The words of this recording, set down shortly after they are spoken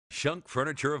Shunk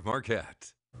Furniture of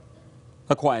Marquette.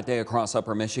 A quiet day across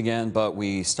upper Michigan, but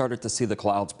we started to see the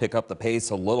clouds pick up the pace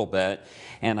a little bit,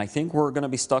 and I think we're going to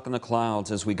be stuck in the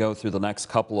clouds as we go through the next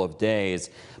couple of days,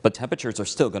 but temperatures are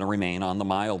still going to remain on the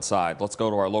mild side. Let's go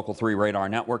to our Local 3 radar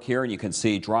network here, and you can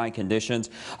see dry conditions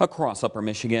across upper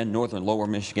Michigan, northern lower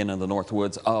Michigan, and the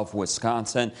northwoods of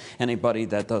Wisconsin. Anybody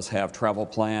that does have travel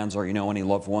plans, or you know any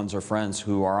loved ones or friends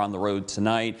who are on the road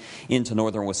tonight into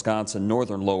northern Wisconsin,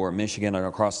 northern lower Michigan, and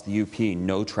across the UP,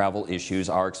 no travel issues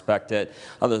are expected,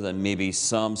 other than maybe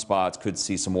some spots could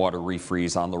see some water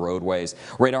refreeze on the roadways.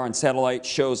 Radar and satellite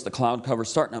shows the cloud cover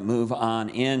starting to move on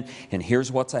in, and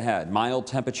here's what's ahead. Mild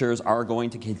temperatures are going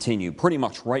to continue pretty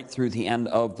much right through the end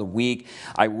of the week.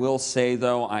 I will say,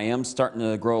 though, I am starting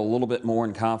to grow a little bit more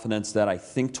in confidence that I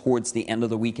think towards the end of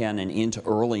the weekend and into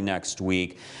early next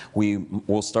week, we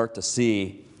will start to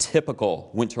see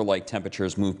typical winter-like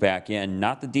temperatures move back in,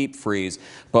 not the deep freeze,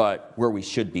 but where we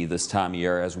should be this time of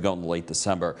year as we go into late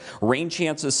December. Rain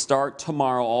chances start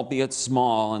tomorrow, albeit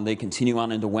small, and they continue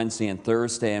on into Wednesday and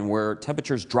Thursday, and where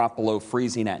temperatures drop below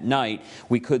freezing at night,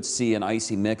 we could see an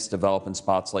icy mix develop in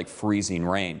spots like freezing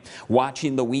rain.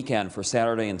 Watching the weekend for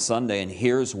Saturday and Sunday, and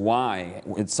here's why.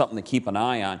 It's something to keep an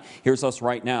eye on. Here's us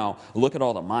right now. Look at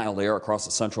all the mild air across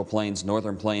the Central Plains,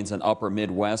 Northern Plains, and Upper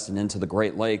Midwest and into the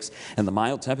Great Lakes, and the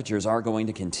mild temperatures are going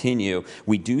to continue.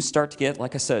 We do start to get,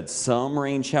 like I said, some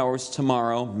rain showers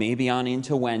tomorrow, maybe on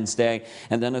into Wednesday,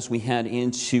 and then as we head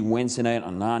into Wednesday night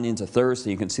and on into Thursday,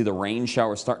 you can see the rain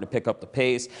showers starting to pick up the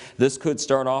pace. This could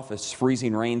start off as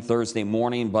freezing rain Thursday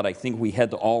morning, but I think we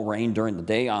head to all rain during the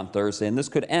day on Thursday, and this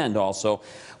could end also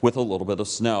with a little bit of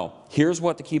snow. Here's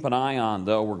what to keep an eye on,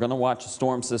 though. We're going to watch a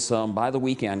storm system by the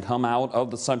weekend come out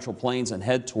of the Central Plains and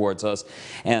head towards us,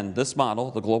 and this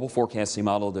model, the global forecasting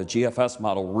model, the GFS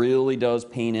model, really does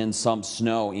paint in some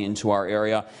snow into our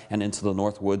area and into the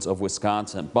north woods of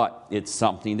Wisconsin, but it's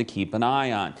something to keep an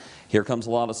eye on. Here comes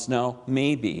a lot of snow?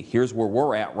 Maybe. Here's where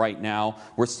we're at right now.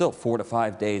 We're still 4 to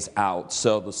 5 days out,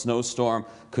 so the snowstorm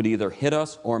could either hit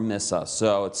us or miss us.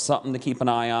 So it's something to keep an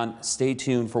eye on. Stay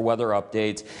tuned for weather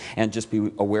updates and just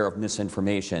be aware of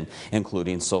misinformation,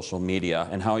 including social media,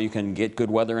 and how you can get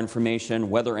good weather information,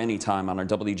 weather anytime, on our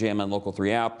WJMN Local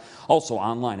 3 app, also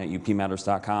online at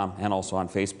upmatters.com and also on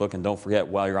Facebook. And don't forget,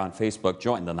 while you're on Facebook,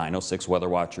 join the 906 Weather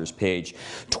Watchers page.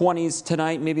 20s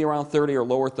tonight, maybe around 30 or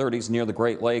lower 30s near the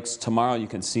Great Lakes. Tomorrow you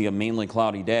can see a mainly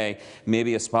cloudy day,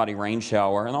 maybe a spotty rain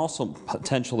shower, and also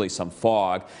potentially some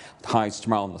fog. Highs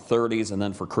tomorrow in the 30s, and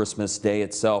then for Christmas Day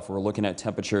itself, we're looking at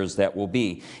temperatures that will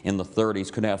be in the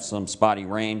 30s. Could have some spotty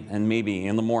rain, and maybe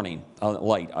in the morning a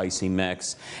light icy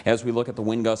mix. As we look at the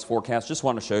wind gust forecast, just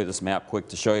want to show you this map quick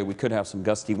to show you we could have some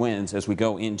gusty winds as we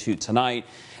go into tonight,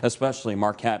 especially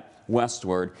Marquette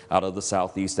westward out of the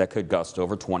southeast that could gust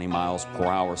over 20 miles per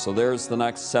hour. So there's the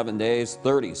next 7 days,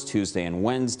 30s Tuesday and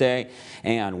Wednesday,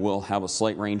 and we'll have a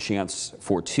slight rain chance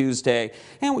for Tuesday,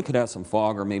 and we could have some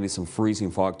fog or maybe some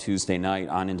freezing fog Tuesday night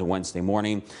on into Wednesday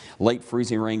morning. Late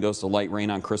freezing rain goes to light rain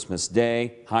on Christmas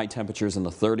Day. High temperatures in the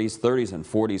 30s and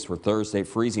 40s for Thursday.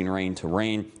 Freezing rain to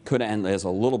rain. Could end as a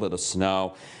little bit of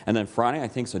snow. And then Friday, I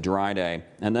think, is a dry day.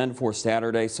 And then for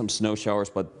Saturday, some snow showers,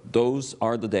 but those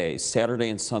are the days. Saturday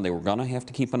and Sunday, we're going to have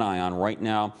to keep an eye on. Right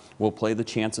now, we'll play the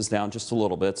chances down just a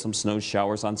little bit. Some snow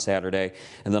showers on Saturday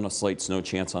and then a slight snow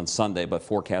chance on Sunday, but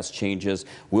forecast changes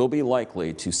will be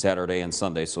likely to Saturday and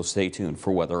Sunday, so stay tuned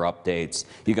for weather updates.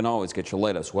 You can always get your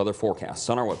latest weather forecasts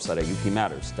on our website at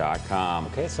upmatters.com.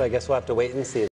 Okay, so I guess we'll have to wait and see.